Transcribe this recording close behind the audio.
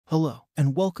Hello,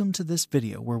 and welcome to this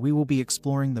video where we will be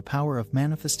exploring the power of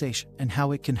manifestation and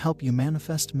how it can help you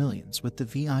manifest millions with the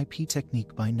VIP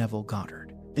technique by Neville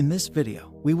Goddard. In this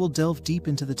video, we will delve deep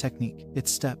into the technique,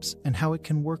 its steps, and how it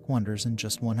can work wonders in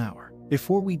just 1 hour.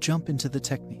 Before we jump into the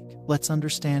technique, let's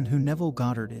understand who Neville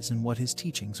Goddard is and what his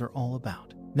teachings are all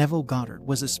about. Neville Goddard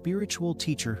was a spiritual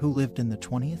teacher who lived in the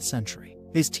 20th century.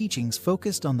 His teachings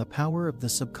focused on the power of the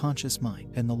subconscious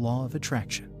mind and the law of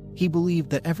attraction. He believed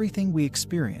that everything we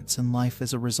experience in life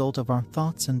is a result of our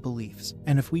thoughts and beliefs,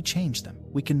 and if we change them,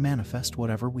 we can manifest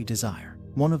whatever we desire.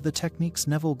 One of the techniques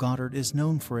Neville Goddard is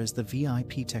known for is the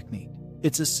VIP technique.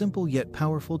 It's a simple yet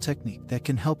powerful technique that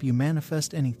can help you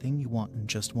manifest anything you want in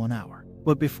just 1 hour.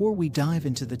 But before we dive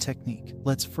into the technique,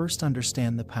 let's first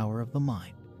understand the power of the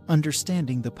mind.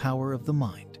 Understanding the power of the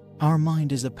mind. Our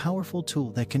mind is a powerful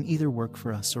tool that can either work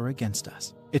for us or against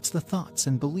us. It's the thoughts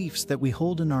and beliefs that we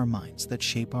hold in our minds that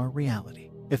shape our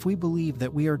reality. If we believe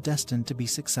that we are destined to be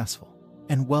successful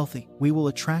and wealthy, we will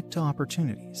attract to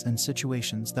opportunities and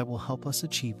situations that will help us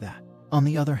achieve that. On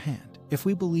the other hand, if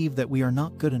we believe that we are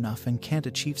not good enough and can't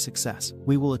achieve success,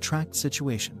 we will attract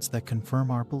situations that confirm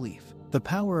our belief. The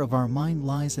power of our mind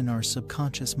lies in our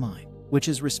subconscious mind, which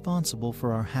is responsible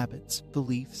for our habits,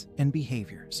 beliefs, and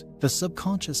behaviors. The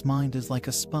subconscious mind is like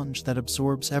a sponge that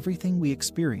absorbs everything we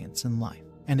experience in life,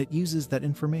 and it uses that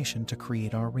information to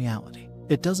create our reality.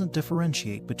 It doesn't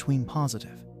differentiate between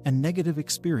positive and negative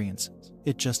experiences.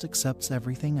 It just accepts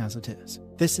everything as it is.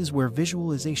 This is where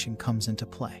visualization comes into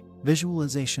play.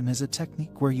 Visualization is a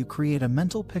technique where you create a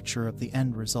mental picture of the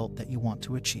end result that you want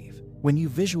to achieve. When you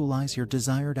visualize your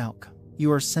desired outcome,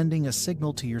 you are sending a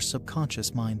signal to your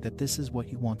subconscious mind that this is what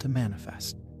you want to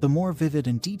manifest. The more vivid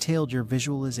and detailed your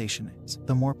visualization is,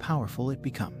 the more powerful it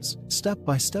becomes.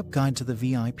 Step-by-step guide to the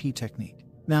VIP technique.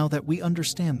 Now that we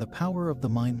understand the power of the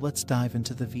mind, let's dive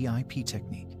into the VIP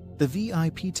technique. The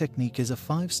VIP technique is a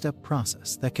 5-step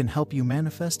process that can help you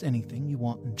manifest anything you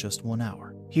want in just 1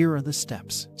 hour. Here are the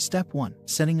steps. Step 1.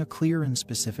 Setting a clear and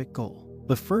specific goal.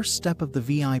 The first step of the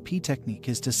VIP technique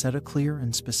is to set a clear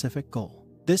and specific goal.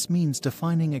 This means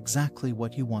defining exactly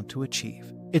what you want to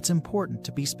achieve. It's important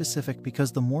to be specific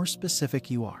because the more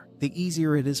specific you are, the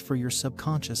easier it is for your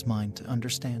subconscious mind to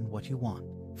understand what you want.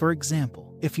 For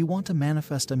example, if you want to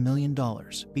manifest $1 million,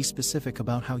 be specific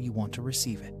about how you want to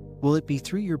receive it. Will it be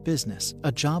through your business,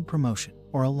 a job promotion,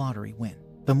 or a lottery win?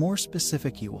 The more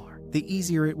specific you are, the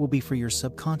easier it will be for your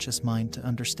subconscious mind to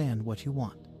understand what you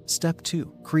want. Step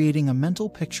 2. Creating a mental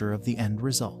picture of the end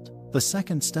result. The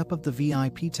second step of the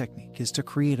VIP technique is to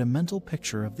create a mental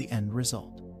picture of the end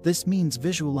result. This means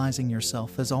visualizing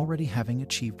yourself as already having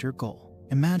achieved your goal.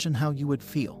 Imagine how you would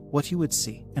feel, what you would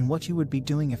see, and what you would be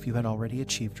doing if you had already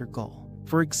achieved your goal.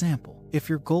 For example, if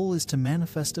your goal is to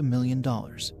manifest $1 million,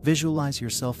 visualize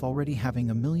yourself already having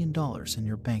 $1 million in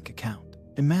your bank account.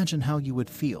 Imagine how you would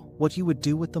feel, what you would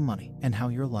do with the money, and how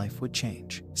your life would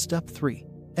change. Step 3.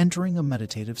 Entering a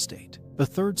meditative state. The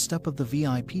third step of the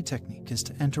VIP technique is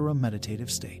to enter a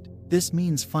meditative state. This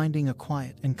means finding a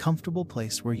quiet and comfortable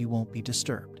place where you won't be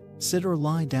disturbed. Sit or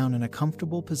lie down in a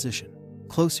comfortable position.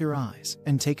 Close your eyes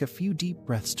and take a few deep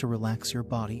breaths to relax your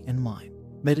body and mind.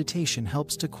 Meditation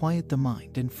helps to quiet the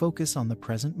mind and focus on the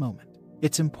present moment.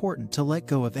 It's important to let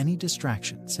go of any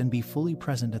distractions and be fully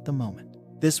present at the moment.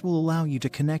 This will allow you to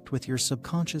connect with your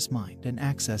subconscious mind and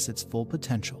access its full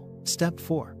potential. Step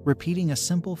 4. Repeating a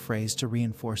simple phrase to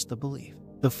reinforce the belief.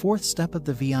 The fourth step of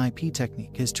the VIP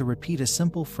technique is to repeat a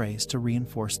simple phrase to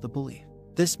reinforce the belief.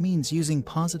 This means using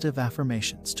positive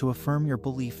affirmations to affirm your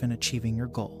belief in achieving your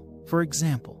goal. For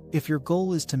example, if your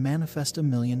goal is to manifest $1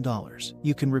 million,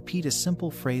 you can repeat a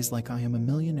simple phrase like "I am a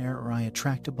millionaire" or "I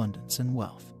attract abundance and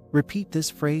wealth." Repeat this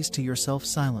phrase to yourself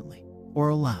silently or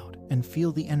aloud and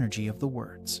feel the energy of the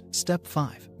words. Step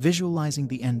 5. Visualizing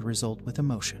the end result with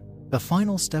emotion. The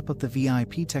final step of the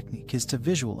VIP technique is to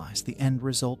visualize the end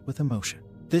result with emotion.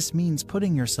 This means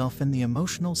putting yourself in the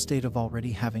emotional state of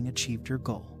already having achieved your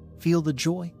goal. Feel the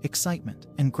joy, excitement,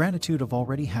 and gratitude of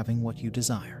already having what you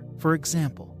desire. For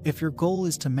example, if your goal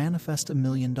is to manifest $1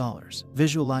 million,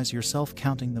 visualize yourself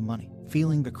counting the money,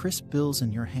 feeling the crisp bills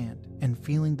in your hand, and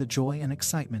feeling the joy and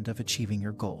excitement of achieving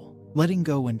your goal. Letting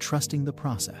go and trusting the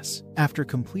process. After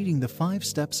completing the 5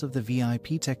 steps of the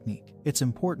VIP technique, it's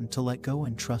important to let go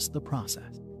and trust the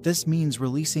process. This means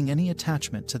releasing any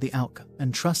attachment to the outcome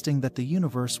and trusting that the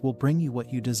universe will bring you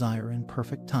what you desire in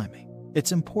perfect timing.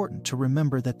 It's important to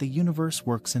remember that the universe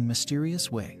works in mysterious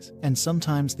ways, and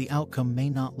sometimes the outcome may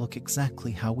not look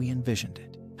exactly how we envisioned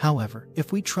it. However,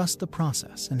 if we trust the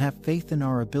process and have faith in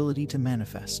our ability to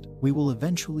manifest, we will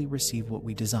eventually receive what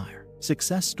we desire.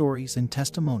 success stories and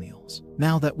testimonials.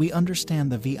 Now that we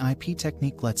understand the VIP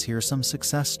technique, let's hear some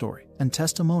success stories and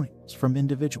testimonials from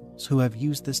individuals who have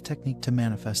used this technique to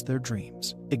manifest their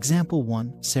dreams. Example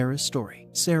 1. Sarah's story.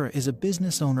 Sarah is a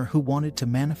business owner who wanted to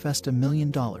manifest $1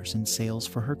 million in sales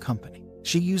for her company.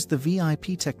 She used the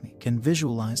VIP technique and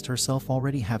visualized herself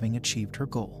already having achieved her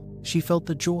goal. She felt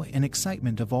the joy and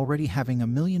excitement of already having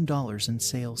 $1 million in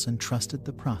sales and trusted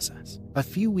the process. A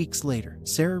few weeks later,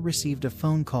 Sarah received a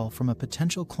phone call from a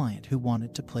potential client who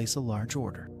wanted to place a large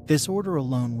order. This order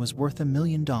alone was worth $1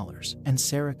 million, and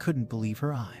Sarah couldn't believe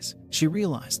her eyes. She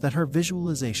realized that her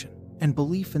visualization and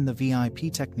belief in the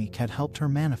VIP technique had helped her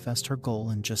manifest her goal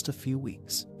in just a few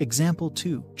weeks. Example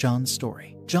 2. John's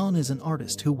story. John is an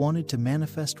artist who wanted to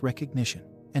manifest recognition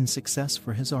and success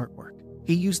for his artwork.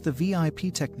 He used the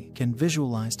VIP technique and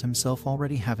visualized himself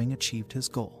already having achieved his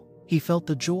goal. He felt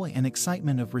the joy and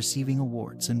excitement of receiving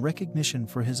awards and recognition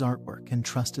for his artwork and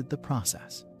trusted the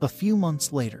process. A few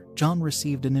months later, John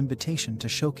received an invitation to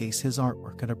showcase his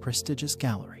artwork at a prestigious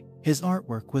gallery. His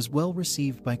artwork was well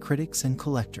received by critics and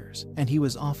collectors, and he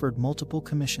was offered multiple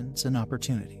commissions and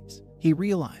opportunities. He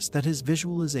realized that his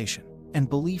visualization and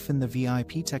belief in the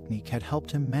VIP technique had helped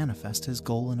him manifest his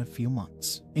goal in a few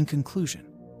months. In conclusion,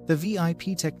 the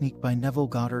VIP technique by Neville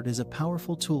Goddard is a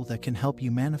powerful tool that can help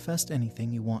you manifest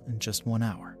anything you want in just 1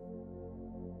 hour.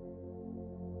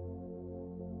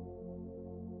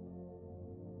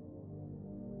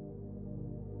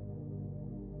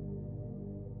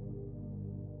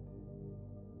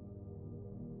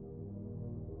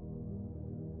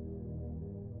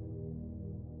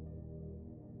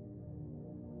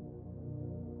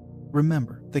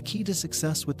 Remember, the key to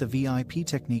success with the VIP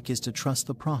technique is to trust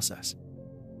the process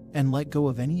and let go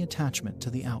of any attachment to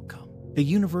the outcome. The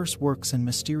universe works in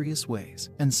mysterious ways,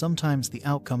 and sometimes the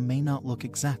outcome may not look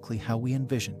exactly how we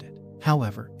envisioned it.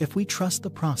 However, if we trust the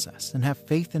process and have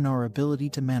faith in our ability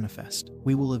to manifest,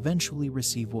 we will eventually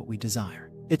receive what we desire.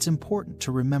 It's important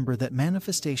to remember that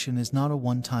manifestation is not a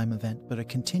one-time event but a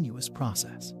continuous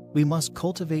process. We must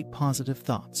cultivate positive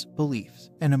thoughts, beliefs,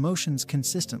 and emotions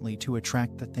consistently to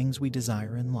attract the things we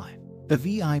desire in life. The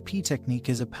VIP technique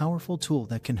is a powerful tool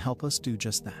that can help us do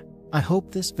just that. I hope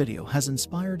this video has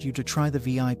inspired you to try the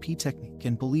VIP technique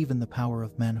and believe in the power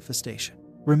of manifestation.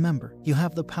 Remember, you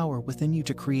have the power within you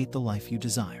to create the life you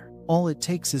desire. All it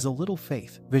takes is a little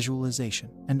faith, visualization,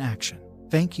 and action.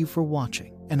 Thank you for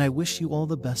watching, and I wish you all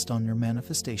the best on your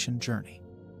manifestation journey.